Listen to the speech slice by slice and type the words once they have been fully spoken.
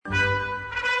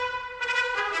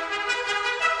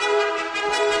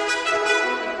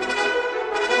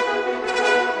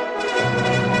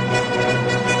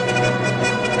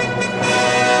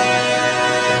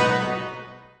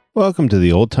Welcome to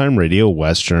the Old Time Radio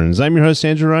Westerns. I'm your host,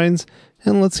 Andrew Rhynes,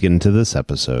 and let's get into this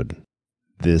episode.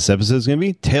 This episode is going to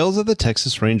be Tales of the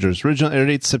Texas Rangers. Original air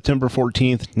date September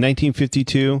 14th,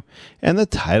 1952, and the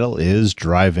title is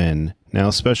Drive-In.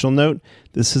 Now, special note,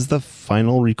 this is the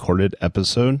final recorded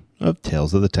episode of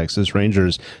Tales of the Texas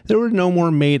Rangers. There were no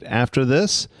more made after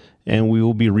this, and we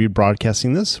will be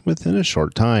rebroadcasting this within a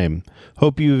short time.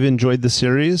 Hope you've enjoyed the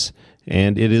series,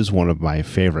 and it is one of my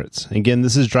favorites. Again,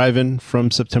 this is Drive-In from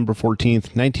September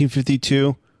 14th,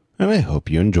 1952, and I hope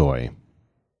you enjoy.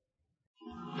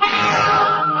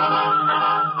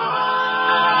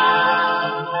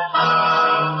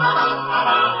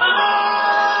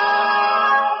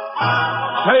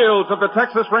 Tales of the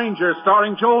Texas Rangers,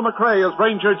 starring Joel McCrea as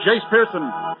Ranger Jace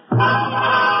Pearson.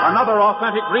 Another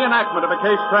authentic reenactment of a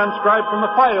case transcribed from the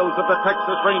files of the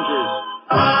Texas Rangers.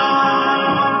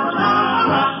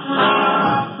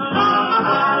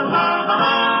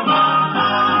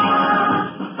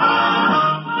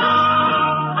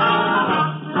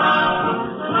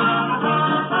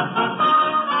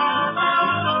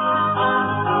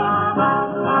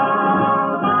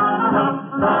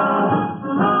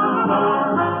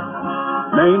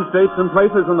 Names, dates, and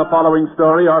places in the following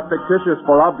story are fictitious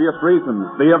for obvious reasons.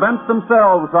 The events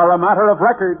themselves are a matter of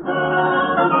record.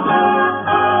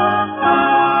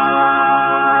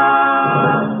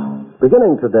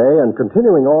 Beginning today and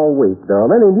continuing all week, there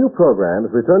are many new programs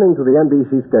returning to the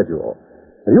NBC schedule.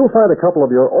 And you'll find a couple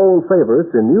of your old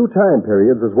favorites in new time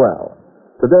periods as well.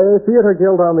 Today, Theater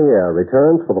Guild on the Air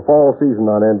returns for the fall season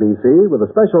on NBC with a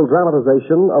special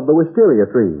dramatization of The Wisteria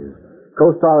Trees,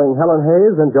 co-starring Helen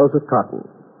Hayes and Joseph Cotton.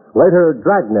 Later,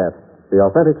 Dragnet, the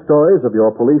authentic stories of your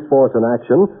police force in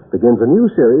action, begins a new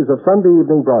series of Sunday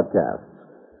evening broadcasts.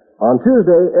 On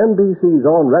Tuesday, NBC's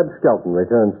own Red Skelton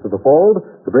returns to the fold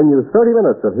to bring you 30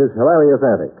 minutes of his hilarious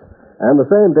antics. And the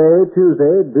same day,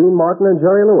 Tuesday, Dean Martin and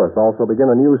Jerry Lewis also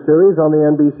begin a new series on the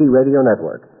NBC radio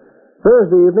network.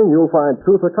 Thursday evening, you'll find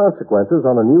Truth or Consequences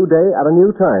on a new day at a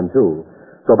new time, too.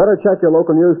 So better check your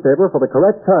local newspaper for the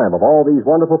correct time of all these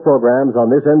wonderful programs on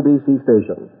this NBC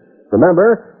station.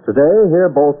 Remember, today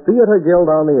hear both Theater Guild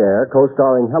on the Air,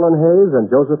 co-starring Helen Hayes and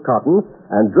Joseph Cotton,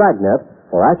 and Dragnet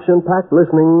for action-packed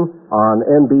listening on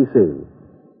NBC.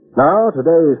 Now,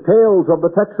 today's Tales of the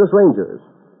Texas Rangers.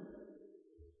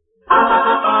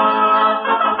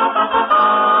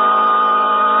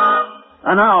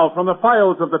 And now, from the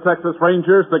files of the Texas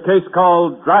Rangers, the case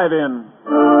called Drive-In.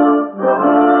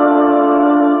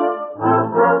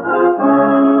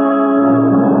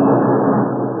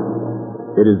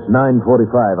 It is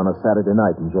 9:45 on a Saturday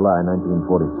night in July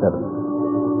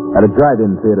 1947. At a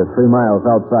drive-in theater 3 miles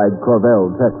outside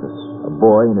Corvell, Texas, a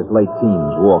boy in his late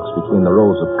teens walks between the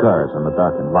rows of cars on the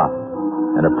darkened lot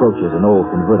and approaches an old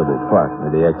convertible parked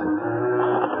near the exit.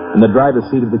 In the driver's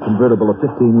seat of the convertible, a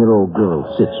 15-year-old girl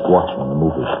sits watching the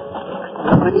movie.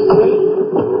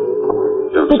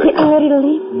 They're getting ready to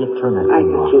leave? You turn that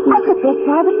thing off. I could be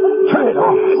private. Turn it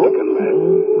off.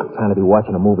 I'm trying to be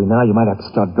watching a movie now. You might have to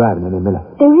start driving any minute.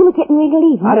 They're really getting ready to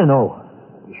leave, huh? I don't know.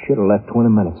 You should have left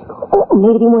 20 minutes ago. Oh,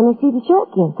 maybe they want to see the show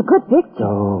again. It's a good picture.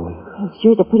 Oh. It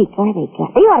sure is a pretty car they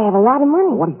got. You ought to have a lot of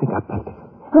money. What do you think I picked it?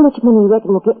 How much money you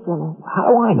reckon we'll get from them? How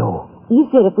do I know? You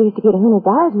said if we was to get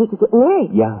 $100, we could get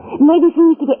married. Yeah. Maybe if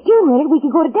we was to get $200, we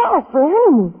could go to Dallas for a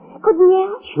honeymoon. Couldn't we,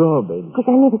 Al? Sure, baby. Because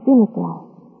I've never been to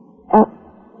Dallas.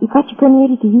 You got your gun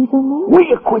ready to use on there? Will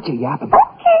you quit your yapping?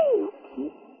 Okay.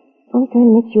 I'm trying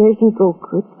to make sure everything goes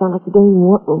good. Sound like you don't even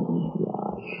want me.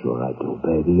 Yeah, sure I do,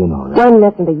 baby. You know that. Done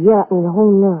nothing but yell at me the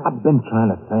whole night. I've been trying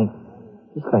to think.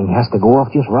 This thing has to go off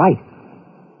just right.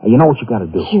 You know what you got to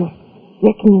do? Sure.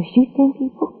 Reckon you'll shoot them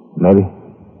people? Maybe.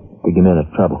 To get in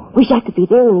trouble. Wish I could be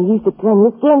there when you use the gun.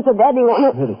 This gun so Daddy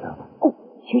won't... Here they come. Oh,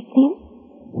 shoot them?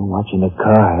 I'm watching the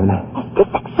car, haven't I? That's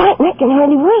just exciting. I can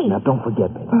hardly wait. Now, don't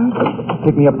forget, baby.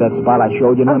 Pick me up that spot I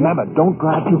showed you. Now, remember, don't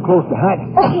drive too close behind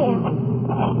it. Okay.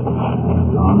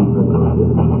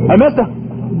 Hey, mister!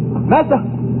 Mister!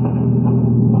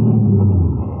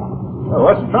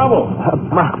 What's the trouble?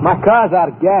 My car's out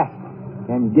of gas.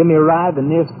 Can you give me a ride to the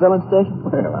nearest filling station?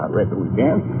 Well, I reckon we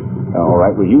can. All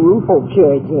right with you, Ruth? Oh,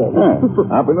 sure, Jed.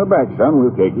 Hop in the back, son.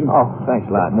 We'll take you. Oh, thanks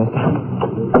a lot, mister.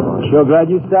 Oh, sure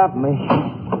glad you stopped me.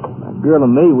 My girl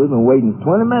and me, we've been waiting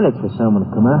 20 minutes for someone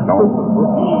to come out.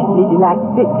 Did you like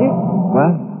the picture?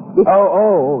 What?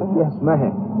 Oh, yes,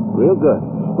 ma'am. Real good.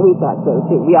 We thought so,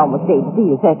 too. We almost stayed to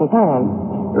see you a second time.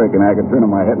 Reckon I can turn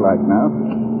on my headlights now.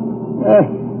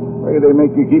 Way they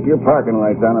make you keep your parking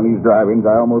lights on these drive-ins,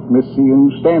 I almost miss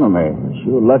seeing you standing there.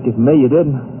 Sure lucky for me you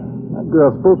didn't. That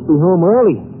girl's supposed to be home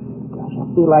early. Gosh, I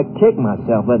feel like kicking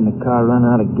myself letting the car run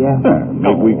out of gas.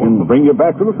 Maybe we can bring you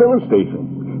back to the filling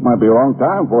station. Might be a long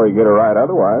time before you get a ride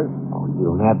otherwise. Oh, you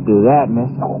don't have to do that,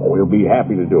 mister. We'll be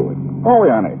happy to do it. Oh,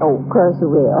 honey. Oh, of course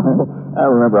you will. I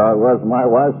remember how it was when my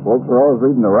wife's folks were always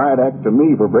reading the riot act to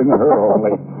me for bringing her home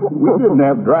late. We didn't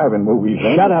have driving movies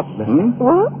then. Shut up, mister.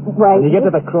 What? Right. When you get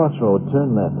to the crossroad,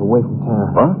 turn left, away from town.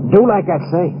 Huh? Do like I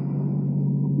say.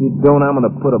 You don't, I'm going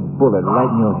to put a bullet right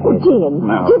in your head. Jim.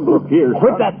 Now, Jim. look here.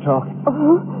 Quit that talk.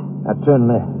 Now turn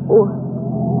left. Oh.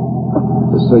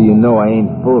 Just so you know I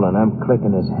ain't fooling, I'm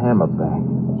clicking his hammer back.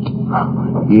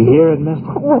 You hear it, mister?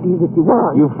 What is it you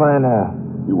want? You find out.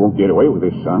 You won't get away with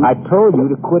this, son. I told you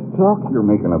to quit talking. You're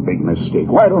making a big mistake.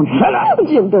 Why don't you... Shut up!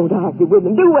 Jim, don't argue with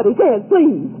him. Do what he says,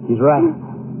 please. He's right.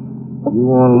 You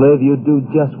want to live, you do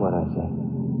just what I say.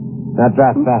 Now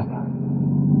drive faster.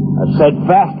 I said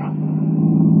faster.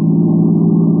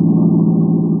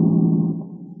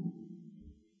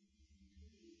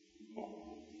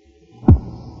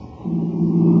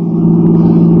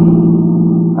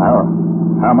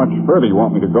 How much further you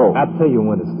want me to go? I'll tell you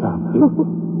when to stop.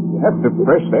 You have to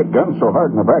press that gun so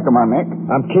hard in the back of my neck.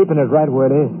 I'm keeping it right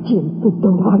where it is. Jim, please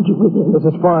don't argue with him. This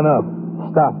is far enough.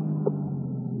 Stop.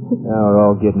 Now we're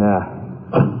all getting out.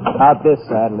 Out this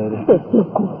side, lady.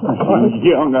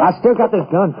 Young, I still got this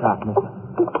gun cocked, mister.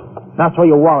 Now throw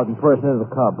your wallet and purse into the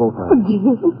car, both of them.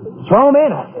 Throw them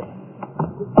in, I said.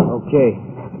 Okay.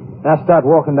 Now start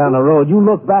walking down the road. You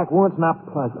look back once, not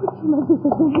pleasant.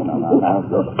 Now,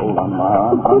 just hold on my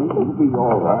arm, honey. You'll be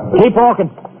all right. Keep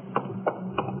walking.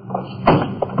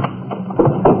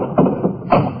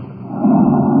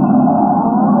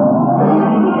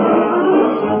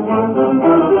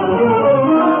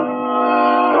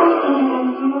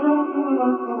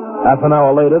 Half an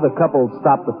hour later, the couple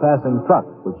stopped the passing truck,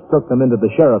 which took them into the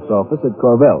sheriff's office at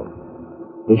Corvell.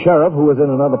 The sheriff, who was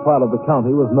in another part of the county,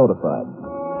 was notified.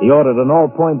 He ordered an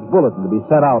all-points bulletin to be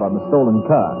sent out on the stolen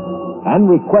car and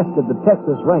requested the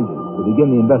Texas Rangers to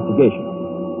begin the investigation.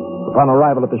 Upon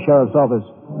arrival at the sheriff's office,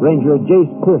 Ranger Jace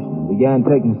Pearson began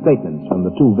taking statements from the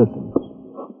two victims.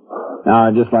 Now,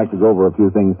 I'd just like to go over a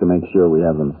few things to make sure we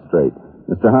have them straight.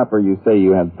 Mr. Harper, you say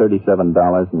you had $37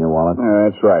 in your wallet?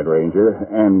 That's right, Ranger.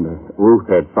 And Ruth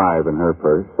had $5 in her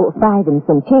purse. Oh, 5 and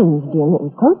some change, Jim. It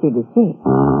was closer to 6.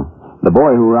 The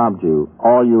boy who robbed you,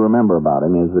 all you remember about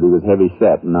him is that he was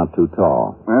heavy-set and not too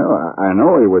tall. Well, I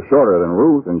know he was shorter than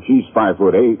Ruth, and she's 5'8".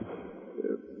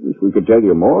 Wish we could tell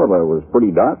you more, but it was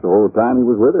pretty dark the whole time he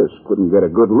was with us. Couldn't get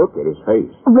a good look at his face.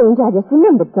 Ranger, I just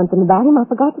remembered something about him I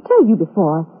forgot to tell you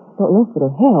before. Don't know if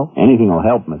it'll help. Anything will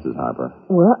help, Mrs. Harper.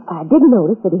 Well, I did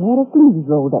notice that he had his sleeves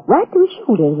rolled up right to his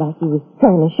shoulders like he was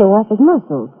trying to show off his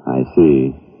muscles. I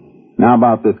see. Now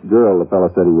about this girl the fellow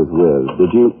said he was with.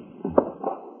 Did you...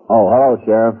 Oh, hello,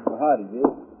 Sheriff. Howdy,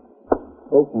 Jim.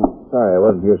 Folks, I'm sorry I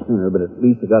wasn't here sooner, but at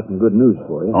least I got some good news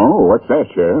for you. Oh, what's that,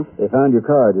 Sheriff? They found your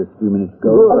car just a few minutes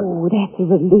ago. Oh, that's a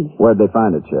relief. Where'd they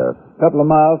find it, Sheriff? A couple of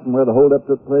miles from where the holdup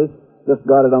took place. Just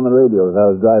got it on the radio as I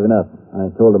was driving up.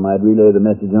 I told them I'd relay the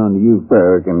message on to you.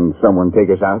 Can someone take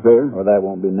us out there? Well, that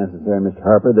won't be necessary, Mr.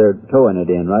 Harper. They're towing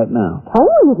it in right now.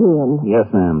 Towing it in? Yes,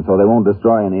 ma'am, so they won't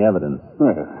destroy any evidence.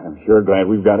 Well, I'm sure glad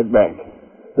we've got it back.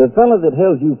 The fellow that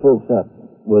held you folks up,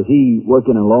 was he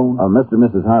working alone? Mr. and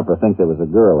Mrs. Harper think there was a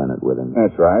girl in it with him.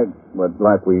 That's right. But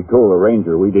like we told the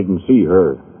ranger, we didn't see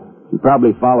her. She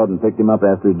probably followed and picked him up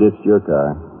after he ditched your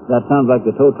car. That sounds like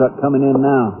the tow truck coming in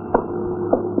now.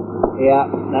 Yeah,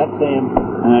 that's him.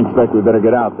 I expect we better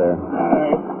get out there.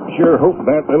 I sure hope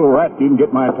that little rat didn't get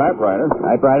my typewriter.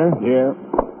 Typewriter? Yeah.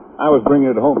 I was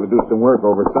bringing it home to do some work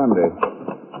over Sunday.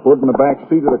 Put in the back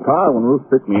seat of the car when Ruth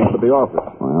picked me up at the office.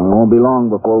 Well, it won't be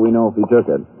long before we know if he took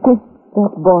it.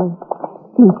 That boy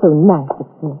seems so nice at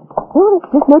first. Well,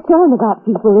 there's just no telling about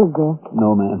people, is there?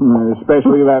 No, ma'am.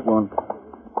 Especially that one.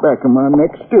 Back of my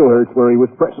neck still hurts where he was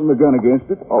pressing the gun against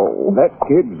it. Oh, that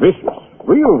kid's vicious.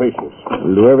 Real vicious.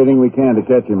 We'll do everything we can to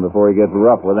catch him before he gets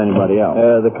rough with anybody else.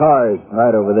 The car is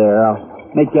right over there. I'll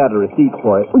make you out a receipt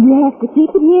for it. Will you have to keep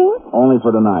it here? Only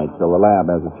for tonight, till the lab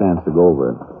has a chance to go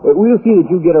over it. We'll see that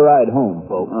you get a ride home,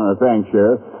 folks. Thanks,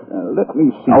 Sheriff. Let me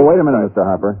see. Oh, wait a minute, Mr.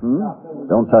 Harper.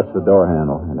 Don't touch the door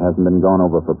handle. It hasn't been gone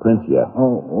over for prints yet.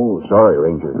 Oh, sorry,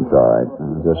 Ranger. It's all right.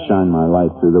 I'll just shine my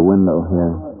light through the window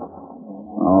here.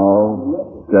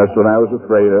 Oh, just what I was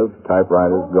afraid of.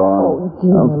 Typewriter's gone. Oh,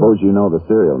 Jim. I don't suppose you know the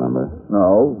serial number.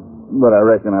 No, but I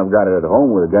reckon I've got it at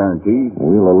home with a guarantee.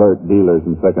 We'll alert dealers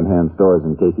in second-hand stores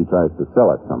in case he tries to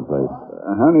sell it someplace.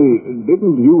 Honey,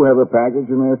 didn't you have a package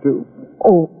in there, too?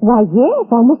 Oh, why, yes.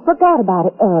 I almost forgot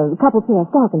about it. A couple pair of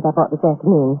stockings I bought this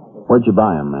afternoon. Where'd you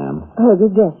buy them, ma'am?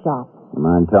 Herger's dress shop. You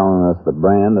mind telling us the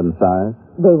brand and size?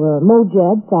 They were Mo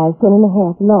Judd, size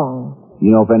 10.5 long. You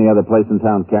know if any other place in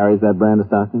town carries that brand of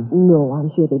stocking? No,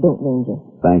 I'm sure they don't, Ranger.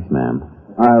 Thanks, ma'am.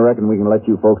 I reckon we can let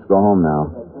you folks go home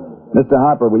now. Mr.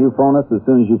 Harper, will you phone us as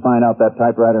soon as you find out that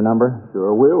typewriter number?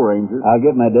 Sure will, Ranger. I'll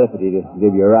get my deputy to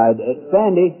give you a ride.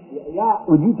 Sandy,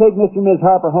 would you take Mr. and Miss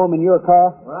Harper home in your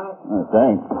car?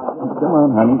 Thanks. Come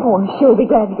on, honey. Oh, I'm sure be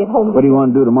glad to get home. What do you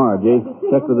want to do tomorrow, Jace?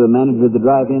 Check with the manager of the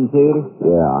drive-in theater?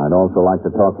 Yeah, I'd also like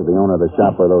to talk to the owner of the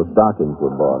shop where those stockings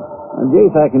were bought. Well,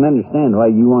 Jace, I can understand why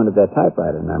you wanted that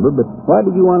typewriter number, but why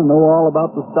did you want to know all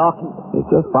about the stockings? It's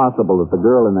just possible that the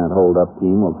girl in that hold-up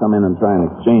team will come in and try and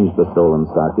exchange the stolen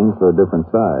stockings for a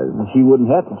different size. She wouldn't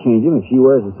have to change them if she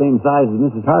wears the same size as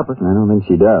Mrs. Harper. I don't think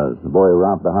she does. The boy who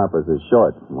robbed the Harpers is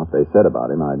short. From what they said about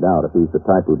him, I doubt if he's the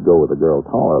type who'd go with a girl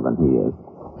taller than he is.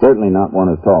 Certainly not one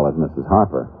as tall as Mrs.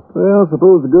 Harper. Well,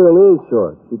 suppose the girl is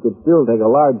short. She could still take a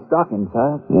large stocking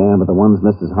size. Yeah, but the ones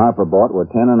Mrs. Harper bought were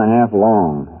 10 and a half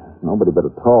long. Nobody but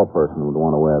a tall person would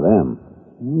want to wear them.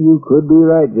 You could be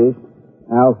right, Jace.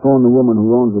 I'll phone the woman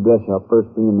who owns the dress shop first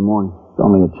thing in the morning. It's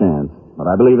only a chance, but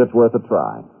I believe it's worth a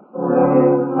try.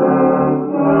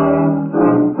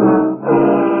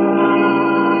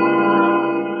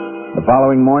 The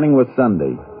following morning was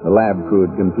Sunday. The lab crew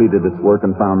had completed its work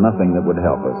and found nothing that would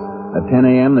help us. At 10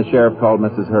 a.m., the sheriff called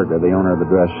Mrs. Herger, the owner of the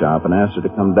dress shop, and asked her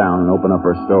to come down and open up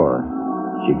her store.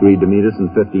 She agreed to meet us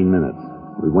in 15 minutes.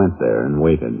 We went there and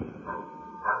waited.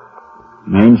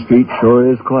 Main Street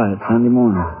sure is quiet Sunday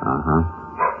morning. Uh-huh.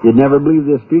 You'd never believe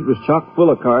this street was chock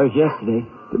full of cars yesterday.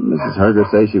 Did Mrs. Herger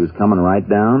say she was coming right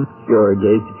down? Sure,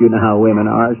 Jace, if you know how women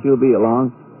are, she'll be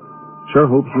along. Sure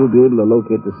hope she'll be able to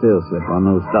locate the sales slip on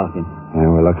those stockings. Yeah,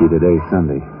 we're lucky today's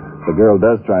Sunday. If the girl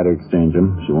does try to exchange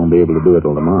them, she won't be able to do it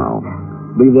till tomorrow.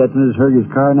 I believe that's Mrs.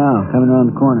 Herger's car now, coming around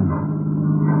the corner.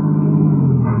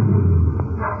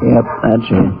 Yep, that's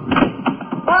her.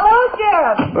 Hello,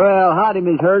 Sheriff. Well, howdy,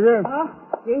 Miss Herger. Oh,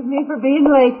 excuse me for being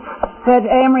late. But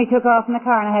Emery took off in the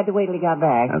car, and I had to wait till he got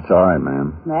back. That's all right,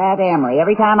 ma'am. That Emery.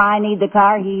 Every time I need the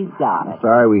car, he's got it.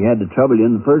 Sorry we had to trouble you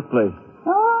in the first place.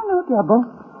 Oh, no trouble.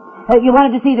 You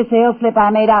wanted to see the sales slip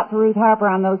I made out for Ruth Harper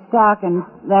on those stockings.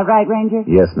 Is that right, Ranger?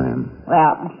 Yes, ma'am.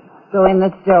 Well, go in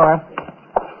the store.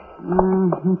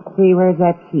 Let's see, where's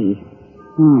that key?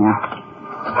 Yeah.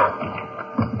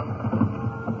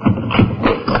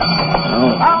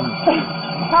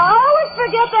 I always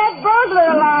forget that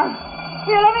burglar alarm.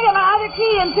 Here, let me get my other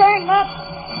key and turn that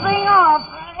thing off.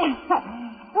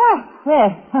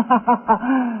 There.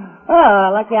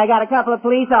 Oh, lucky I got a couple of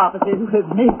police officers with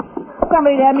me.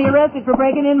 Somebody'd have me arrested for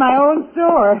breaking in my own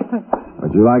store.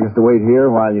 Would you like us to wait here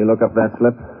while you look up that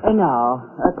slip? No.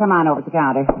 Come on over to the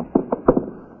counter.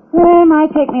 It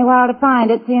might take me a while to find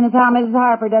it, seeing as how Mrs.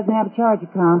 Harper doesn't have a charge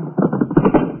account.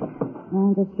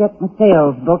 I'll just get my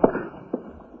sales book.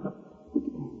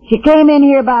 She came in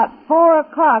here about 4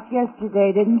 o'clock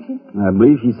yesterday, didn't she? I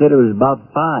believe she said it was about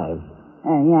 5.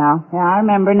 Yeah, I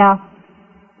remember now.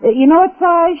 You know what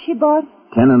size she bought?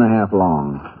 10 and a half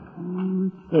long.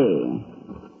 Let's see.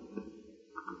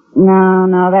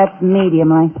 No, that's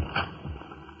mediumly.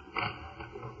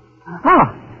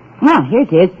 Here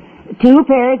it is. 2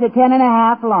 pairs of 10 and a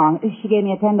half long. She gave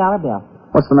me a $10 bill.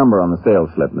 What's the number on the sales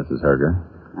slip, Mrs. Herger?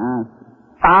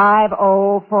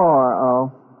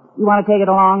 5040. You want to take it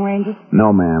along, Ranger?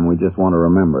 No, ma'am. We just want to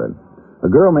remember it. A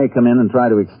girl may come in and try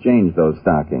to exchange those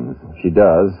stockings. If she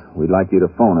does, we'd like you to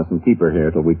phone us and keep her here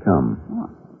till we come.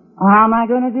 How am I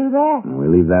going to do that? We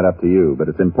leave that up to you, but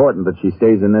it's important that she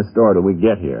stays in this store till we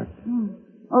get here.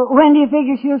 When do you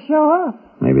figure she'll show up?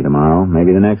 Maybe tomorrow,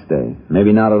 maybe the next day,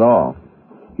 maybe not at all.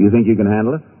 You think you can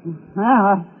handle it?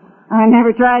 Well, I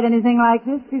never tried anything like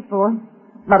this before,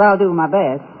 but I'll do my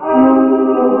best.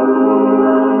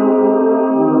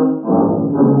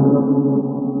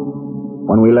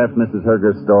 When we left Mrs.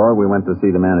 Herger's store, we went to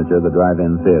see the manager of the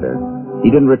drive-in theater.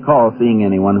 He didn't recall seeing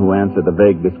anyone who answered the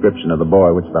vague description of the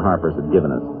boy which the Harpers had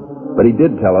given us. But he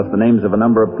did tell us the names of a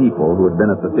number of people who had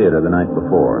been at the theater the night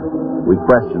before. We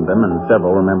questioned them, and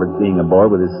several remembered seeing a boy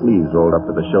with his sleeves rolled up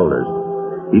to the shoulders.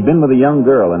 He'd been with a young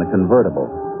girl in a convertible.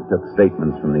 We took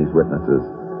statements from these witnesses.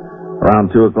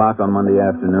 Around 2 o'clock on Monday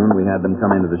afternoon, we had them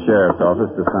come into the sheriff's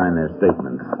office to sign their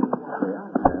statements.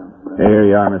 Here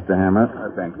you are, Mr. Hammer.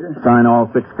 Thank you. Sign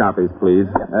all 6 copies, please.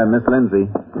 Miss Lindsay,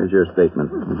 here's your statement.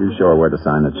 Would you show her where to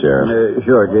sign it, Sheriff?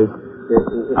 Sure, Jace.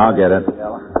 I'll get it.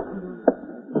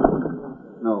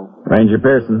 No. Ranger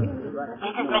Pearson.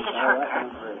 This is Mrs.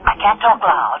 Herger. I can't talk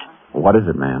loud. What is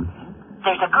it, ma'am?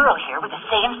 There's a girl here with the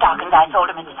same stockings I sold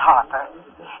to Mrs. Harper.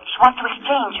 She wants to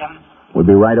exchange them. We'll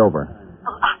be right over.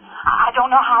 I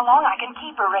don't know how long I can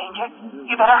keep her, Ranger.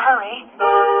 You better hurry.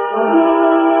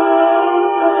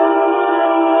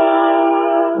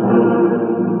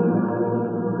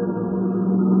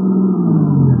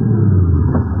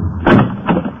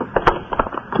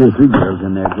 Two or three girls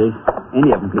in there, Jake. Any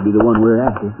of them could be the one we're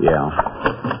after. Yeah.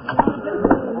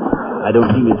 I don't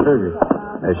see Miss Herger.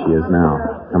 There she is now,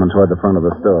 coming toward the front of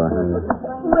the store.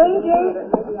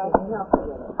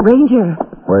 Ranger,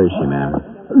 Where is she, ma'am?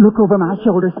 look over my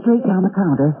shoulder straight down the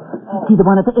counter. See the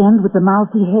one at the end with the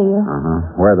mousy hair?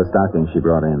 Uh-huh. Where are the stockings she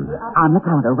brought in? On the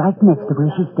counter, right next to where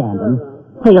she's standing.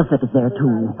 Sales slip is there,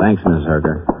 too. Thanks, Mrs.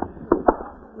 Herger.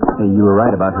 Hey, you were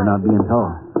right about her not being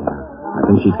tall. I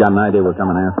think she's got an idea we're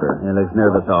coming after her. Yeah, looks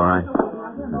nervous, all right.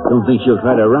 Don't think she'll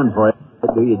try to run for it,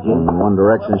 do you, Jim? In one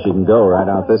direction she can go, right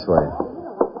out this way.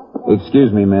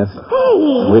 Excuse me, miss.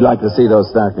 Hey! We'd like to see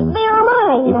those stockings. They're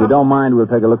mine. If you don't mind, we'll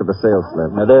take a look at the sales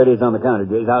slip. Now, there it is on the counter,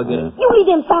 Jace. I'll get it. You leave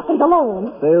them stockings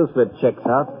alone. Sales slip checks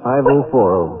out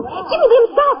 5040. Give me them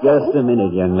stockings. Just a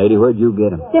minute, young lady. Where'd you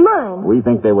get them? They're mine. We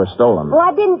think they were stolen. Well,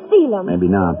 I didn't steal them.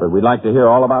 Maybe not, but we'd like to hear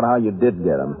all about how you did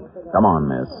get them. Come on,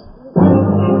 miss.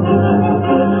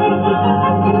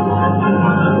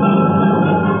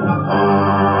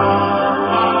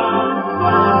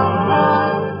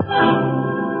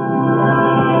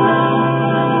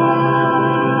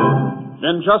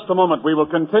 In just a moment, we will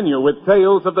continue with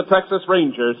Tales of the Texas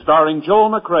Rangers, starring Joel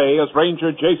McRae as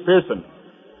Ranger Jace Pearson.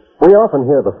 We often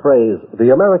hear the phrase, the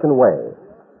American way.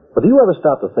 But do you ever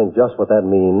stop to think just what that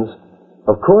means?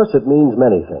 Of course, it means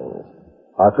many things.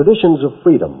 Our traditions of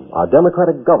freedom, our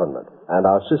democratic government, and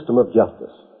our system of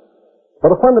justice.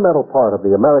 But a fundamental part of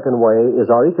the American way is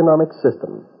our economic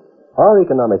system. Our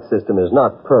economic system is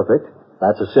not perfect.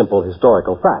 That's a simple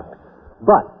historical fact.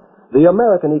 But the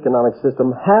American economic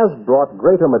system has brought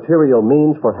greater material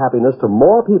means for happiness to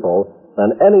more people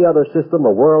than any other system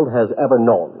the world has ever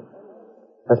known.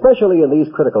 Especially in these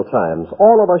critical times,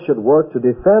 all of us should work to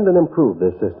defend and improve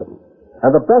this system.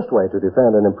 And the best way to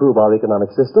defend and improve our economic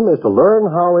system is to learn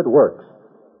how it works.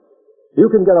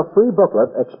 You can get a free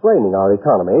booklet explaining our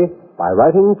economy by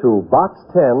writing to Box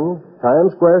 10,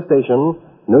 Times Square Station,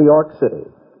 New York City.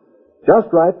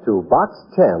 Just write to Box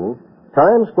 10,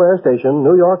 Times Square Station,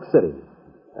 New York City,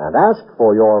 and ask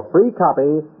for your free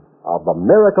copy of The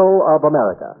Miracle of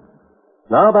America.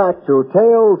 Now back to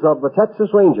Tales of the Texas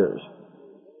Rangers.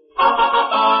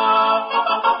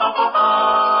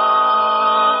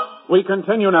 We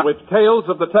continue now with Tales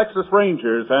of the Texas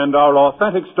Rangers and our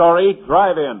authentic story,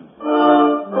 Drive-In.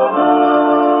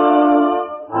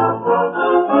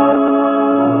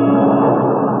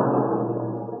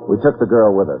 We took the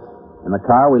girl with us. In the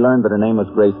car, we learned that her name was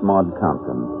Grace Maud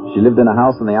Compton. She lived in a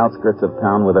house on the outskirts of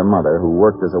town with her mother, who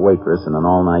worked as a waitress in an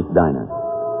all-night diner.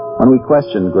 When we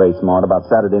questioned Grace Maud about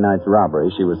Saturday night's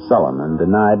robbery, she was sullen and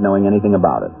denied knowing anything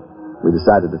about it. We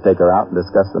decided to take her out and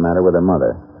discuss the matter with her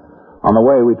mother. On the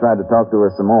way, we tried to talk to her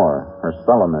some more. Her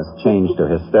sullenness changed to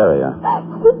hysteria. I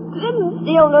didn't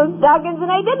steal no stockings, and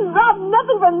I didn't rob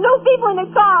nothing from no people in the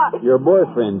car. Your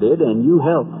boyfriend did, and you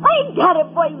helped. I ain't got a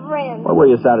boyfriend. Where were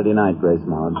you Saturday night, Grace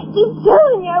Maud? I keep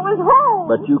telling you I was home.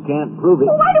 But you can't prove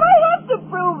it. Why do I have to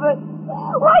prove it?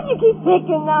 Why'd you keep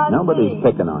picking on Nobody's me?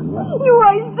 picking on you. You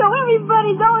always do.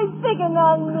 Everybody's always picking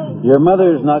on me. Your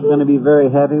mother's not going to be very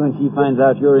happy when she finds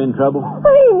out you're in trouble. I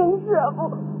ain't in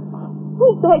trouble.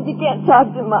 Besides, you can't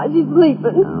talk to Ma. She's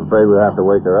sleeping. I'm afraid we'll have to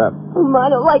wake her up. Ma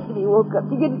don't like to be woke up.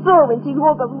 She gets sore when she's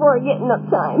woke up before getting up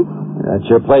time. That's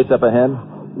your place up ahead?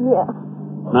 Yeah.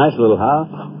 Nice little house.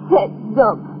 That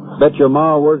dump. Bet your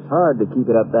ma works hard to keep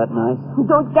it up that nice.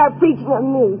 Don't start preaching on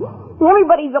me.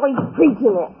 Everybody's always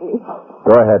preaching at me.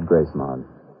 Go ahead, Grace Maud.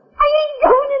 I ain't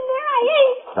going in there. I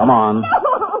ain't. Come on. No.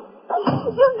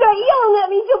 She'll start yelling at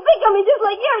me. She'll pick on me just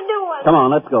like you're doing. Come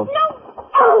on, let's go.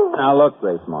 No. Now, look,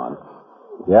 Grace Maud.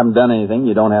 If you haven't done anything,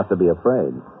 you don't have to be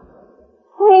afraid.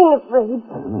 I ain't afraid.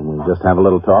 We'll just have a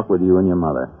little talk with you and your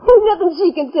mother. There's nothing she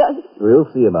can tell you. We'll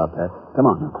see about that. Come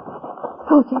on.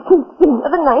 Oh, she can see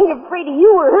nothing. I ain't afraid of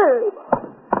you or her.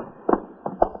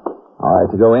 All right,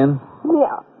 to go in?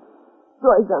 Yeah.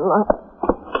 Door's unlocked.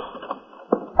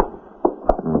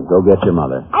 Go get your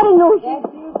mother. I don't know.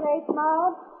 That's you, Grace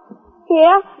Maud?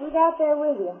 Yeah? Who's out there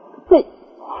with you?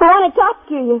 I want to talk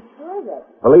to you. Who is it?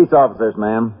 Police officers,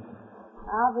 ma'am.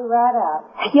 I'll be right out.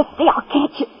 You see, I'll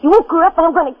catch you. You woke her up and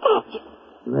I'm going to catch you.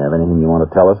 Do you have anything you want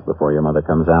to tell us before your mother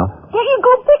comes out? Here you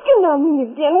go picking on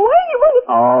me again. Why are you running?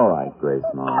 All right, Grace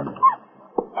Maud.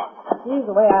 Here's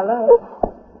the way I look.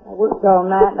 I worked all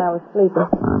night and I was sleeping.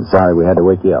 I'm sorry we had to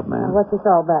wake you up, ma'am. What's this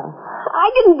all about?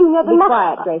 I didn't do nothing. Be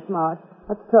quiet, Grace Maud.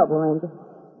 What's the trouble, Ranger?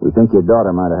 We think your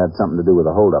daughter might have had something to do with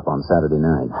a holdup on Saturday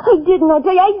night. I didn't. I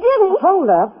tell you, I didn't. Hold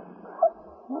up.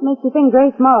 What makes you think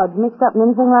Grace Maud's mixed up in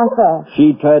anything like that?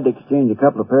 She tried to exchange a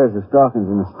couple of pairs of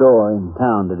stockings in the store in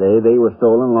town today. They were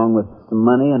stolen along with some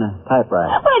money and a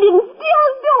typewriter. But I didn't steal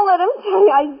them. Don't let him tell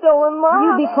you I stole them, Ma.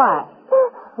 You be quiet.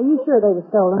 Are you sure they were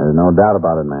stolen? There's no doubt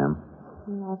about it, ma'am.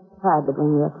 I tried to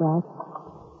bring you up right.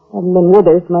 Haven't been with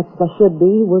her as much as I should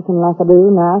be, working like I do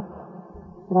nights.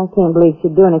 But I can't believe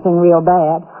she'd do anything real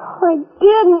bad. I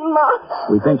didn't,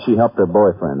 Ma. We think she helped her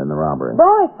boyfriend in the robbery.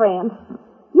 Boyfriend?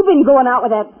 You've been going out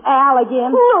with that Al again?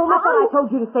 No, I thought I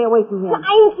told you to stay away from him. I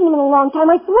ain't seen him in a long time.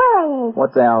 I swear I ain't.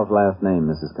 What's Al's last name,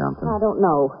 Mrs. Compton? I don't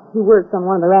know. He works on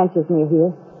one of the ranches near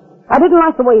here. I didn't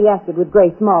like the way he acted with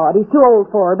Grace Maud. He's too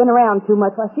old for her, been around too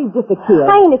much. Why, she's just a kid.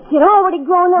 I ain't a kid. I'm already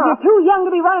grown up. You're too young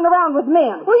to be running around with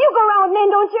men. Well, you go around with men,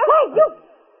 don't you? Hey, you...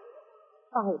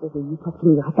 I hate it when you talk to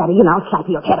me like that again. I'll slap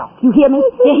your head off. You hear me?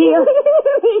 You hear?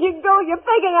 Here you go. You're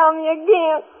picking on me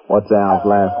again. What's Al's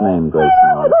last name, Grace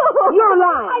Maud? You're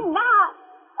lying. I'm not.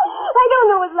 I don't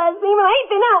know his last name, and I ain't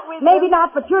been out with him. Maybe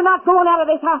not, but you're not going out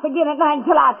of this house again at night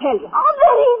until I tell you. Oh,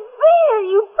 that ain't fair.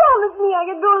 You promised me I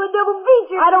could go to the double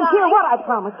feature. I don't care what I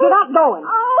promised. You're not going.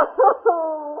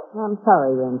 Oh. I'm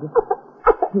sorry, Ranger.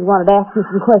 You wanted to ask me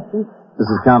some questions?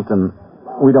 Mrs. Compton,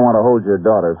 we don't want to hold your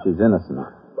daughter if she's innocent.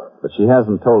 But she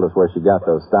hasn't told us where she got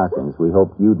those stockings. We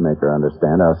hoped you'd make her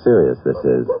understand how serious this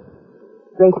is.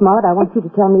 Grace Maud, I want you to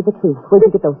tell me the truth. Where'd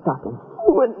you get those stockings?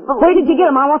 Where did you get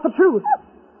them? I want the truth.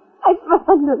 I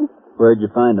found them. Where'd you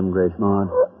find them, Grace Maud?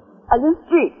 On the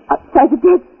street, outside the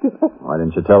drugstore. Why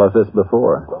didn't you tell us this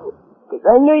before? Because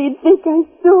I know you'd think I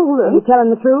stole them. Are you telling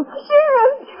the truth? Sure,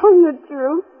 I'm telling the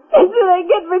truth. That's what I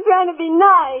get for trying to be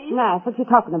nice. Nice? What you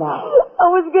talking about?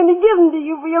 I was going to give them to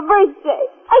you for your birthday.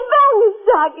 I found the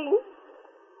stockings.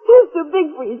 They're too big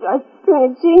for you, so I was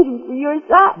trying to change them for your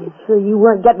size. I'm sure you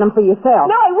weren't getting them for yourself.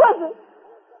 No, I wasn't.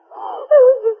 I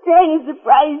was just trying to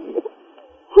surprise you.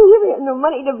 You never had no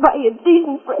money to buy you a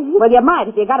decent present. Well, you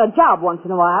might if you got a job once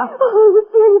in a while. All I was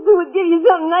trying to do was give you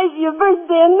something nice for your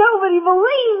birthday, and nobody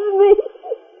believes me.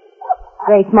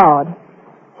 Grace Maud,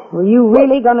 were you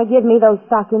really going to give me those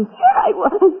stockings? Sure I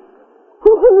was.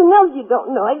 Something else you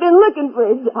don't know. I've been looking for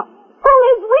a job. All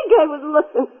last week I was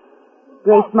looking.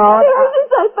 Grace Maud, Ever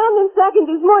since I found them stockings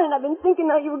this morning, I've been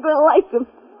thinking how you were going to like them.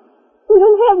 You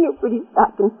don't have no pretty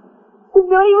stockings. You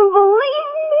don't even believe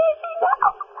me.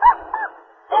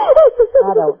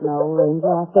 I don't know, Ranger.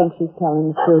 I think she's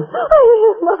telling the truth.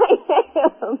 I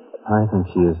am. I think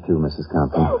she is too, Mrs.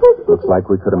 Compton. Looks like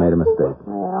we could have made a mistake.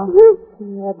 Well,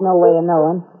 you had no way of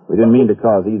knowing. We didn't mean to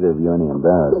cause either of you any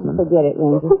embarrassment. Forget it,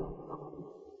 Ranger.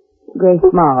 Grace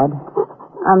Maud,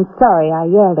 I'm sorry I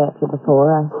yelled at you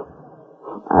before.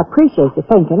 I appreciate you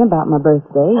thinking about my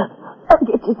birthday. I'll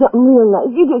get you something real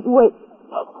nice. You just wait.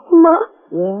 Ma?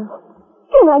 Yeah?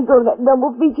 Can I go to that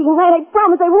double feature tonight? I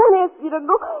promise I won't ask you to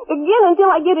go again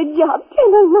until I get a job. Can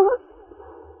I, Ma?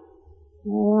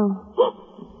 Well,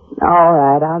 all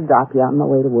right. I'll drop you on my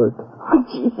way to work. Oh,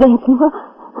 gee, thanks, Ma.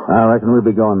 I reckon we'll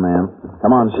be going, ma'am.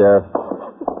 Come on, Sheriff.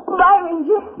 Bye,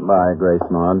 Ranger. Bye, Grace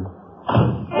Maud.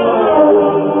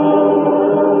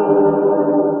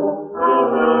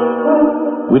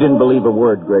 We didn't believe a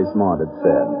word Grace Maud had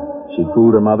said. She'd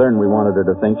fooled her mother, and we wanted her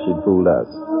to think she'd fooled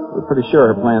us. We're pretty sure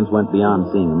her plans went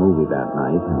beyond seeing a movie that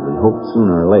night, and we hoped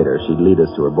sooner or later she'd lead us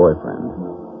to her boyfriend.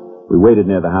 We waited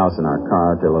near the house in our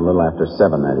car till a little after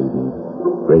 7 that evening.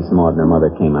 Grace Maud and her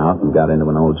mother came out and got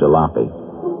into an old jalopy.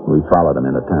 We followed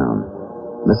them into town.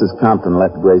 Mrs. Compton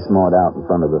let Grace Maud out in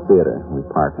front of the theater. We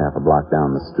parked half a block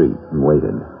down the street and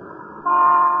waited.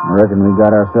 I reckon we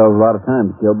got ourselves a lot of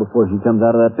time to kill before she comes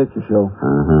out of that picture show.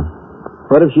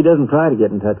 Uh-huh. What if she doesn't try to get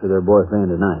in touch with her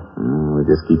boyfriend tonight? We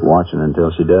just keep watching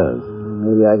until she does.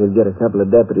 Maybe I could get a couple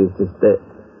of deputies to stay.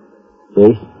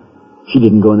 Chase, she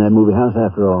didn't go in that movie house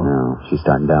after all. No, she's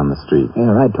starting down the street.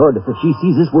 Yeah, right toward us. If she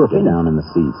sees us, we're Get down in the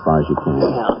seat as far as you can.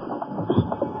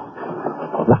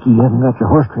 Lucky you haven't got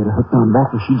your horse trailer hooked on back,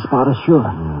 or she'd spot us sure.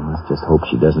 Let's just hope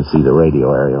she doesn't see the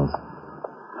radio aerials.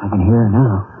 I can hear her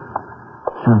now.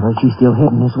 Sounds like she's still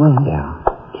heading this way. Yeah.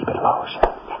 Keep it low,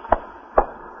 Sheriff.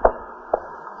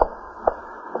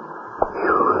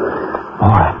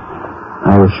 Boy,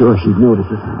 I was sure she'd notice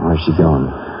us. Where's she going?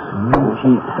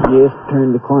 She just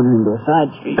turned the corner into a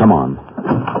side street. Come on.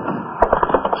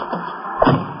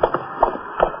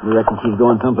 You reckon she's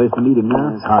going someplace to meet him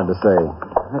now? It's hard to say.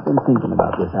 I've been thinking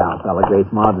about this Al fella Grace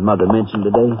Maud's mother mentioned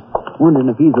today. Wondering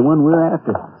if he's the one we're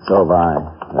after. So have I.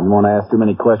 Didn't want to ask too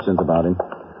many questions about him.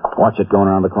 Watch it going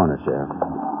around the corner, Sheriff.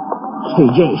 Hey,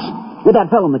 Jace. Get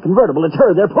that fellow in the convertible. It's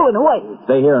her. They're pulling away.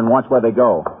 Stay here and watch where they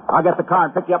go. I'll get the car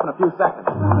and pick you up in a few seconds.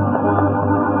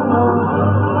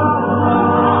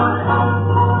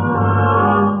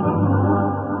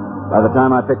 By the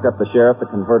time I picked up the sheriff, the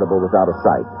convertible was out of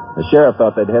sight. The sheriff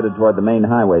thought they'd headed toward the main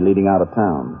highway leading out of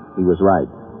town. He was right.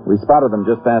 We spotted them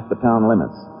just past the town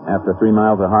limits. After 3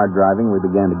 miles of hard driving, we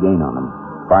began to gain on them.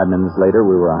 5 minutes later,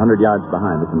 we were 100 yards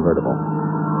behind the convertible.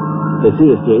 They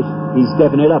see us, Jace. He's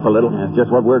stepping it up a little. That's just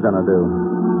what we're going to do.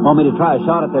 Want me to try a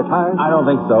shot at their tires? I don't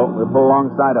think so. We'll pull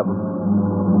alongside of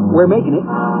them. We're making it.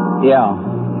 Yeah.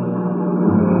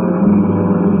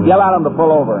 Yell at them to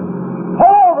pull over.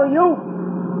 Pull over, you!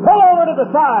 Pull over to the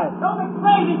side! Don't be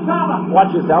crazy, Thomas!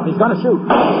 Watch yourself. He's going to shoot.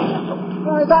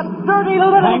 That dirty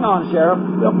little... Hang on, Sheriff.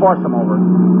 We'll force them over.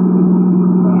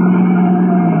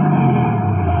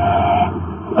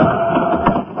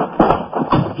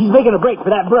 He's making a break for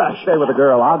that brush. Stay with the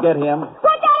girl. I'll get him.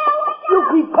 You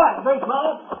keep quiet, big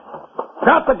fella.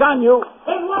 Drop the gun, you.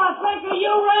 Didn't want to think of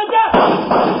you, Ranger!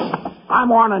 I'm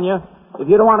warning you. If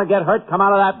you don't want to get hurt, come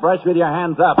out of that brush with your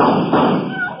hands up. Shut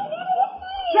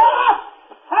up!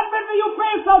 Hadn't been for you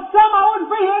being so dumb, I wouldn't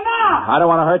be here now. I don't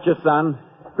want to hurt you, son.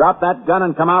 Drop that gun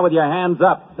and come out with your hands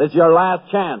up. This is your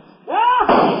last chance. Yeah?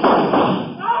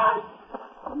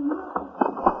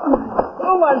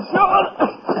 Oh, my shoulder.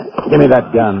 Give me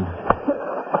that gun.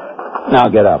 Now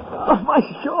get up. Oh, my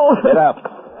shoulder. Get up.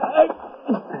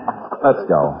 Let's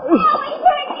go.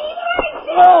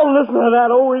 Oh, listen to that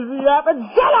OZ yapping.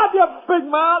 Shut up, you big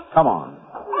mouth. Come on.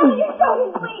 Oh, you're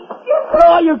so sweet.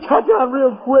 Oh, you catch on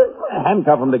real quick.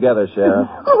 Handcuff them together, Sheriff.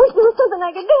 I wish there was something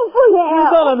I could do for you.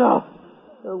 You've done enough.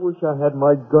 I wish I had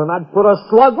my gun. I'd put a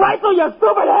slug right through your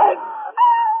stupid head.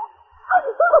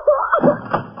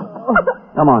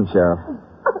 Come on, Sheriff.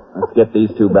 Let's get these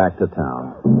two back to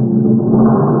town.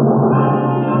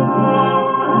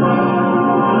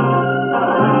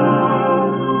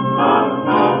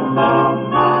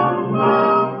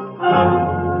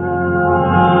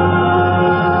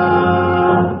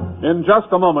 In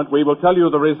just a moment, we will tell you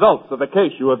the results of the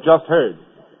case you have just heard.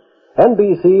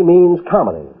 NBC means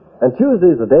comedy. And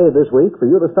Tuesday's the day this week for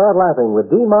you to start laughing with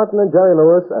Dean Martin and Jerry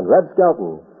Lewis and Red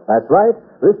Skelton. That's right.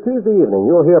 This Tuesday evening,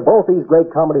 you'll hear both these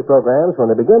great comedy programs when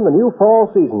they begin the new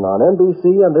fall season on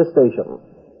NBC and this station.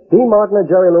 Dean Martin and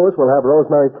Jerry Lewis will have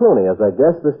Rosemary Clooney as their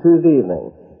guest this Tuesday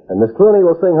evening. And Miss Clooney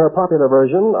will sing her popular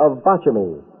version of Botcha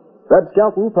Me. Red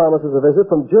Skelton promises a visit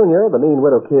from Junior, the mean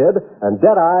widow kid, and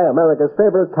Deadeye, America's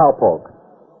favorite cowpoke.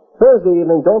 Thursday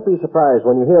evening, don't be surprised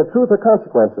when you hear Truth or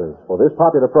Consequences, for this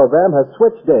popular program has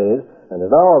switched days and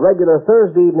is now a regular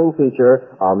Thursday evening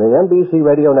feature on the NBC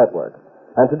Radio Network.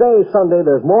 And today, Sunday,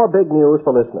 there's more big news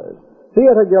for listeners.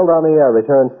 Theater Guild on the Air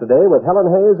returns today with Helen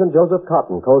Hayes and Joseph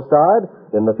Cotton co-starred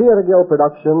in the Theater Guild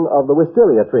production of The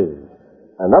Wisteria Trees.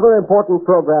 Another important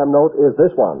program note is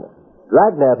this one.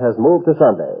 Dragnet has moved to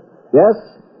Sunday. Yes,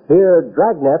 hear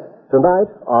Dragnet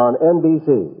tonight on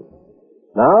NBC.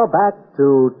 Now back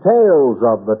to Tales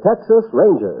of the Texas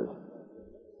Rangers.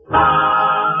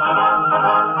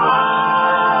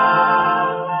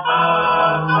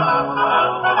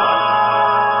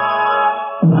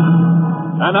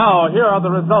 And now, here are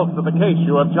the results of the case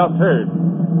you have just heard.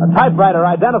 A typewriter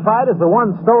identified as the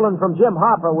one stolen from Jim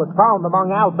Harper was found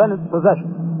among Al Bennett's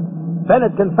possessions.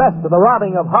 Bennett confessed to the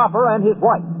robbing of Harper and his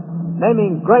wife,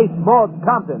 naming Grace Maud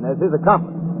Compton as his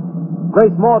accomplice.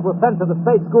 Grace Maud was sent to the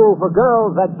state school for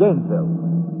girls at Gainesville.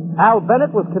 Al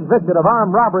Bennett was convicted of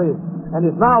armed robbery and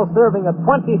is now serving a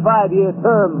 25-year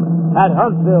term at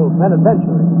Huntsville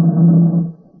Penitentiary.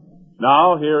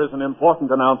 Now, here is an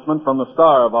important announcement from the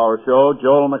star of our show,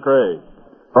 Joel McRae.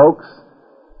 Folks,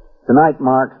 tonight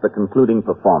marks the concluding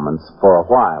performance, for a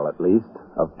while at least,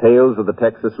 of Tales of the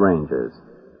Texas Rangers.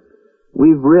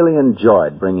 We've really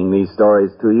enjoyed bringing these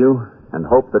stories to you and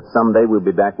hope that someday we'll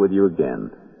be back with you again.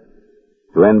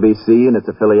 To NBC and its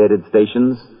affiliated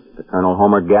stations, to Colonel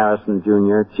Homer Garrison,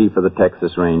 Jr., Chief of the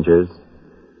Texas Rangers,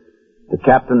 to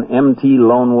Captain M.T.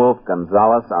 Lone Wolf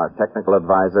Gonzalez, our technical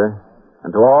advisor,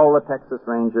 and to all the Texas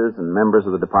Rangers and members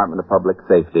of the Department of Public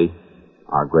Safety,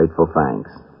 our grateful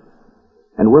thanks.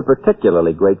 And we're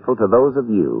particularly grateful to those of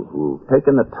you who've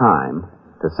taken the time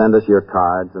to send us your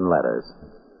cards and letters.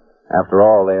 After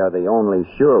all, they are the only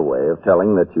sure way of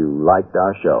telling that you liked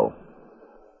our show.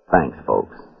 Thanks,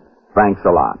 folks. Thanks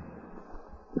a lot.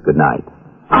 Good night.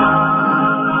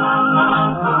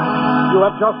 You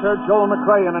have just heard Joel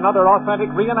McRae in another authentic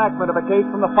reenactment of a case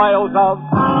from the files of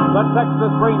the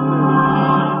Texas Rangers.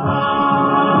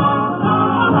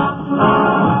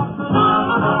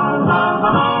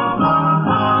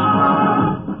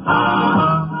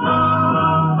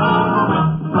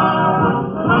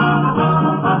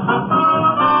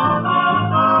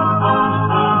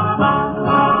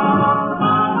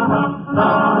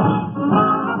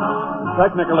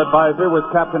 Technical advisor was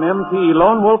Captain M.T.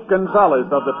 Lone Wolf Gonzalez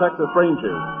of the Texas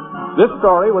Rangers. This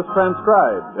story was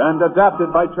transcribed and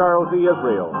adapted by Charles E.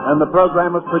 Israel, and the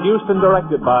program was produced and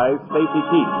directed by Stacy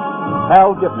Keith.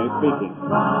 Hal Gibney speaking.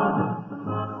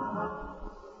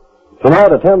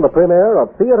 Tonight, attend the premiere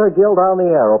of Theater Guild on the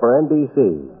Air over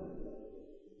NBC.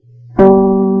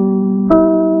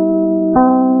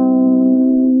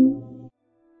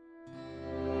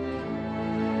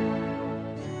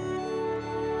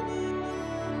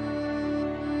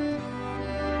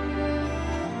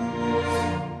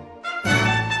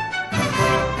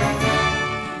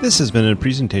 This has been a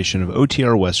presentation of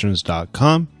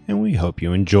OTRWesterns.com, and we hope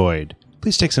you enjoyed.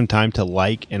 Please take some time to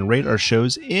like and rate our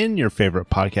shows in your favorite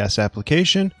podcast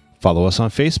application. Follow us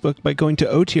on Facebook by going to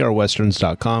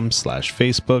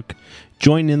OTRWesterns.com/Facebook.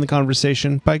 Join in the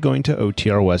conversation by going to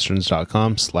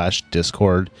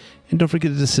OTRWesterns.com/Discord. And don't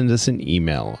forget to send us an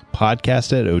email,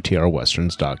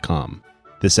 podcast@OTRWesterns.com.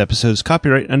 This episode is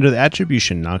copyright under the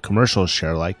Attribution Non-Commercial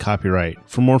Share Alike copyright.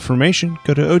 For more information,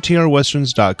 go to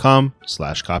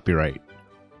OTRWesterns.com/copyright.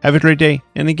 Have a great day,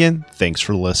 and again, thanks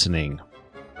for listening.